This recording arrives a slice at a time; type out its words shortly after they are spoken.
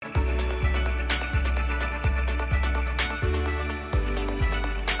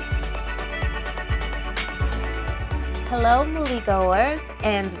Hello, moviegoers,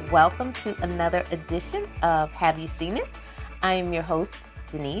 and welcome to another edition of Have You Seen It? I am your host,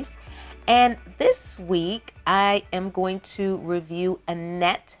 Denise, and this week I am going to review a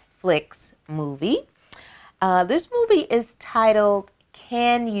Netflix movie. This movie is titled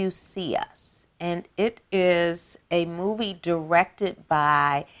Can You See Us? And it is a movie directed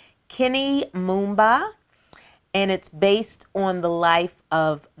by Kenny Mumba, and it's based on the life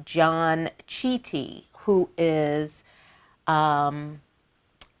of John Chitty, who is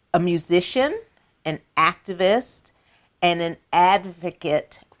a musician, an activist, and an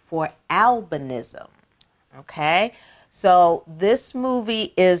advocate for albinism. Okay, so this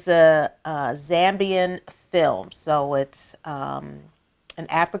movie is a Zambian film. So it's an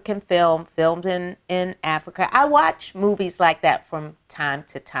African film filmed in Africa. I watch movies like that from time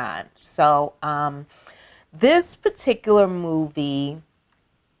to time. So this particular movie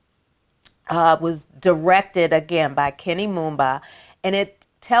was directed again by Kenny Mumba, and it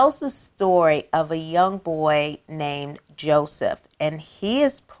tells the story of a young boy named Joseph, and he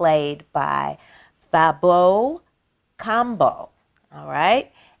is played by Fabo Kambo. All right,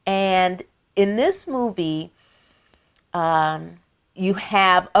 and in this movie, you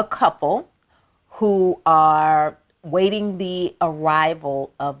have a couple who are waiting the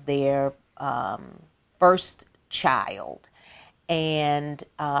arrival of their first child, and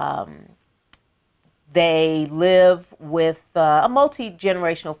they live with a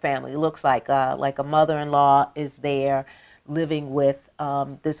multi-generational family. It looks like a mother-in-law is there living with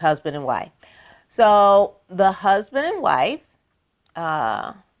this husband and wife. So the husband and wife,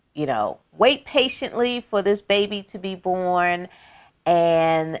 wait patiently for this baby to be born,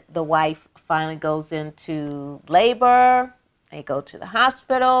 and the wife finally goes into labor. They go to the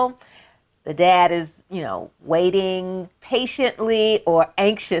hospital. The dad is, waiting patiently or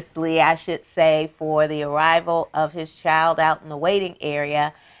anxiously, I should say, for the arrival of his child out in the waiting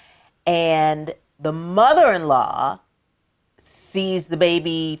area. And the mother-in-law sees the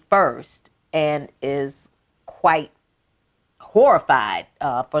baby first and is quite horrified,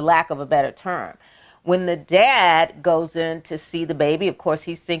 for lack of a better term. When the dad goes in to see the baby, of course,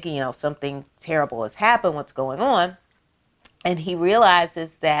 he's thinking, something terrible has happened, what's going on? And he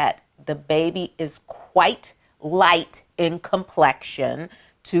realizes that the baby is quite light in complexion,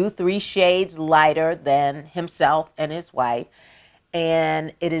 2-3 shades lighter than himself and his wife.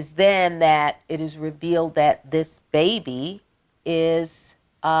 And it is then that it is revealed that this baby is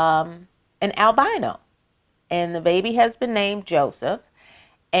an albino. And the baby has been named Joseph.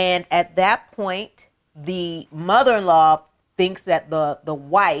 And at that point, the mother-in-law thinks that the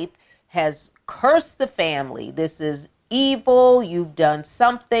wife has cursed the family. This is evil. You've done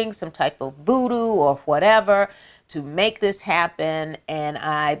something, some type of voodoo or whatever to make this happen, and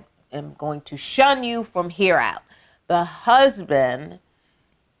I am going to shun you from here out. The husband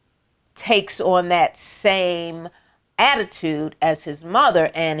takes on that same attitude as his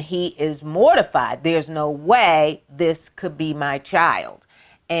mother, and he is mortified. There's no way this could be my child.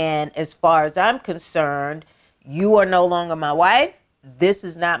 And as far as I'm concerned, you are no longer my wife. This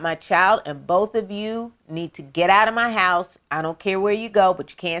is not my child, and both of you need to get out of my house. I don't care where you go,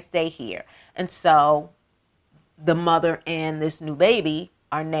 but you can't stay here. And so the mother and this new baby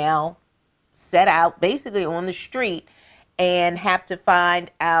are now set out basically on the street and have to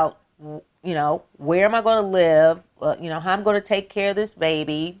find out, where am I going to live? How I'm going to take care of this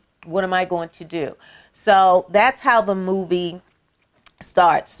baby. What am I going to do? So that's how the movie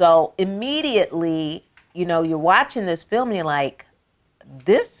starts. So immediately, you're watching this film and you're like,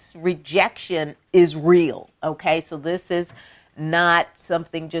 this rejection is real, okay? So this is not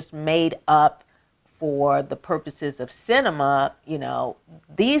something just made up for the purposes of cinema.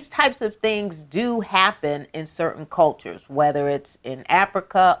 These types of things do happen in certain cultures, whether it's in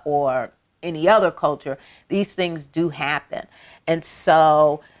Africa or any other culture. These things do happen. And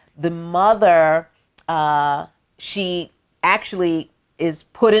so the mother, she actually is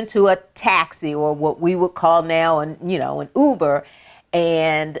put into a taxi, or what we would call now an Uber.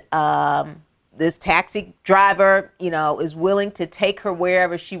 And this taxi driver, is willing to take her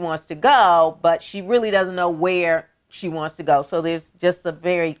wherever she wants to go, but she really doesn't know where she wants to go. So there's just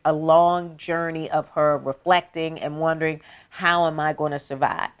a long journey of her reflecting and wondering, how am I going to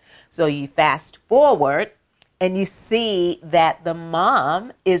survive? So you fast forward and you see that the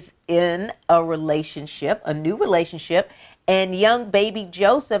mom is in a relationship, a new relationship, and young baby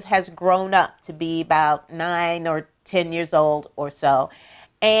Joseph has grown up to be about 9 or 10 years old or so.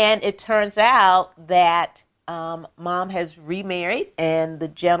 And it turns out that mom has remarried, and the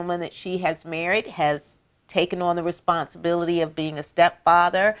gentleman that she has married has taken on the responsibility of being a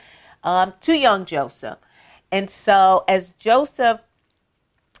stepfather to young Joseph. And so as Joseph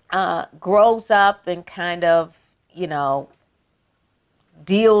grows up and kind of,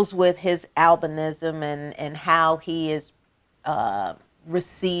 deals with his albinism and how he is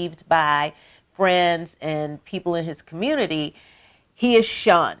received by friends and people in his community, he is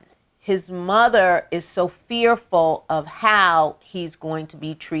shunned. His mother is so fearful of how he's going to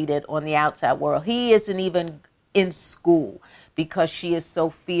be treated on the outside world. He isn't even in school because she is so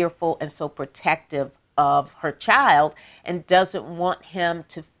fearful and so protective of her child and doesn't want him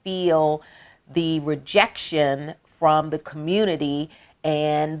to feel the rejection from the community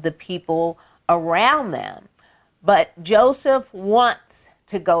and the people around them. But Joseph wants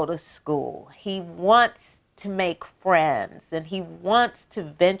to go to school. He wants to make friends, and he wants to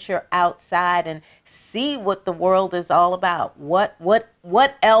venture outside and see what the world is all about. What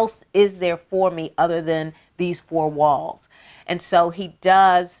else is there for me other than these four walls? And so he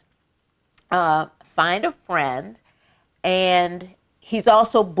does find a friend, and he's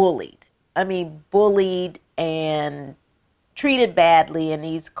also bullied. Bullied and treated badly, and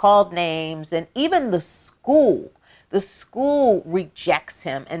he's called names, and even the school rejects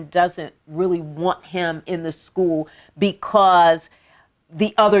him and doesn't really want him in the school because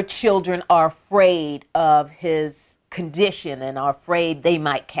the other children are afraid of his condition and are afraid they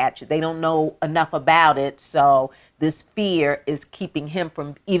might catch it. They don't know enough about it, so this fear is keeping him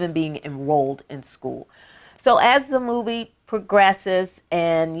from even being enrolled in school. So as the movie progresses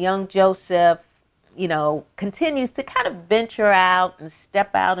and young Joseph continues to kind of venture out and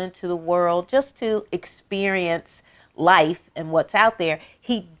step out into the world just to experience life and what's out there,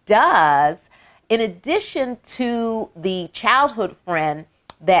 he does, in addition to the childhood friend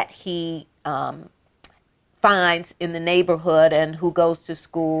that he finds in the neighborhood and who goes to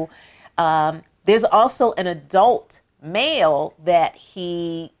school, there's also an adult male that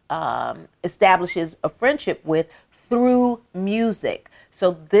he establishes a friendship with through music.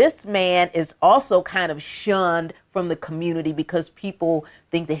 So this man is also kind of shunned from the community because people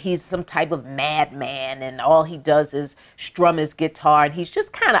think that he's some type of madman and all he does is strum his guitar, and he's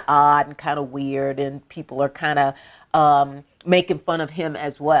just kind of odd and kind of weird, and people are kind of making fun of him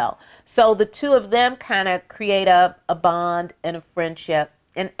as well. So the two of them kind of create a bond and a friendship.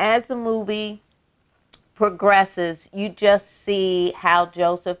 And as the movie progresses, you just see how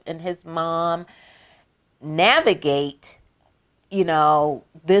Joseph and his mom navigate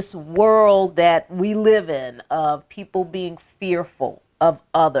this world that we live in of people being fearful of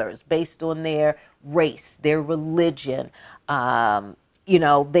others based on their race, their religion, their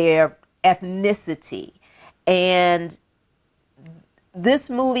ethnicity. And this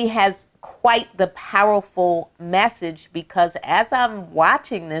movie has quite the powerful message because as I'm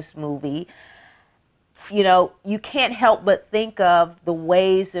watching this movie, you can't help but think of the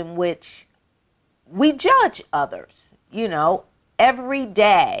ways in which we judge others, every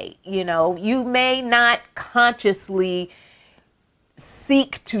day. You may not consciously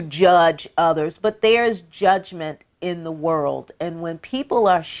seek to judge others, but there's judgment in the world. And when people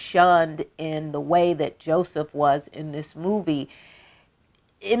are shunned in the way that Joseph was in this movie,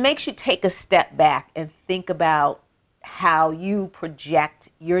 it makes you take a step back and think about how you project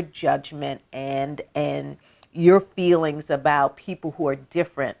your judgment and your feelings about people who are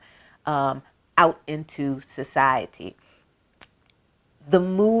different out into society. The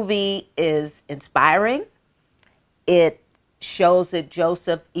movie is inspiring. It shows that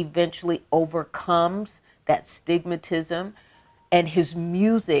Joseph eventually overcomes that stigmatism, and his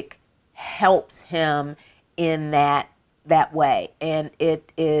music helps him in that way. And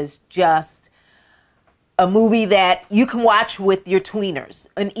it is just a movie that you can watch with your tweeners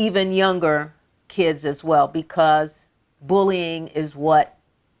and even younger kids as well, because bullying is what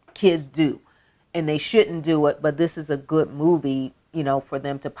kids do, and they shouldn't do it, but this is a good movie for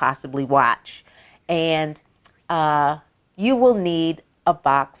them to possibly watch. And you will need a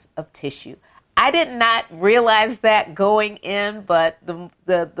box of tissue. I did not realize that going in, but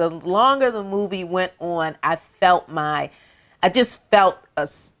the longer the movie went on, I just felt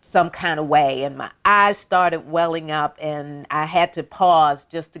some kind of way, and my eyes started welling up, and I had to pause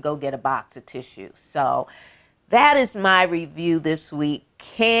just to go get a box of tissue. So that is my review this week.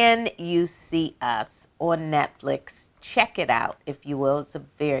 Can You See Us on Netflix? Check it out, if you will. It's a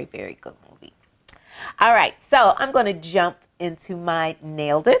very, very good movie. All right, so I'm going to jump into my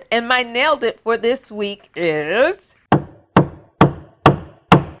Nailed It. And my Nailed It for this week is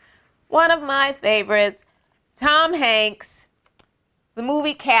one of my favorites, Tom Hanks, the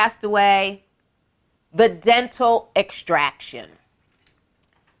movie Castaway, The Dental Extraction.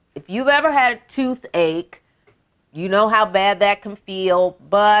 If you've ever had a toothache, you know how bad that can feel,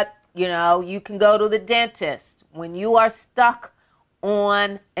 but, you can go to the dentist. When you are stuck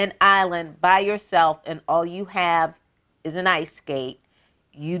on an island by yourself and all you have is an ice skate,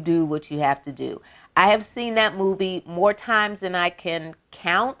 you do what you have to do. I have seen that movie more times than I can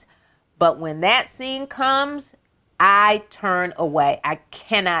count, but when that scene comes, I turn away. I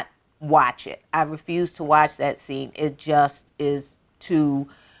cannot watch it. I refuse to watch that scene. It just is too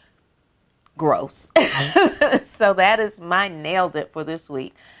gross. So that is my nailed it for this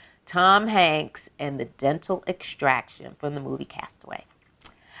week. Tom Hanks and the dental extraction from the movie Castaway.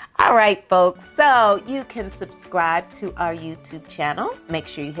 All right, folks. So you can subscribe to our YouTube channel. Make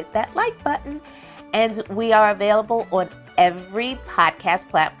sure you hit that like button. And we are available on every podcast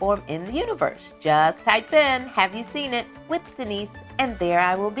platform in the universe. Just type in, "Have you seen it?" with Denise, and there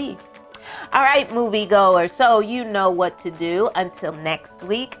I will be. All right, moviegoers, so you know what to do. Until next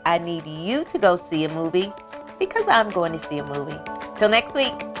week, I need you to go see a movie because I'm going to see a movie. Till next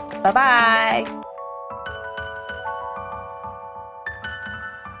week, bye-bye.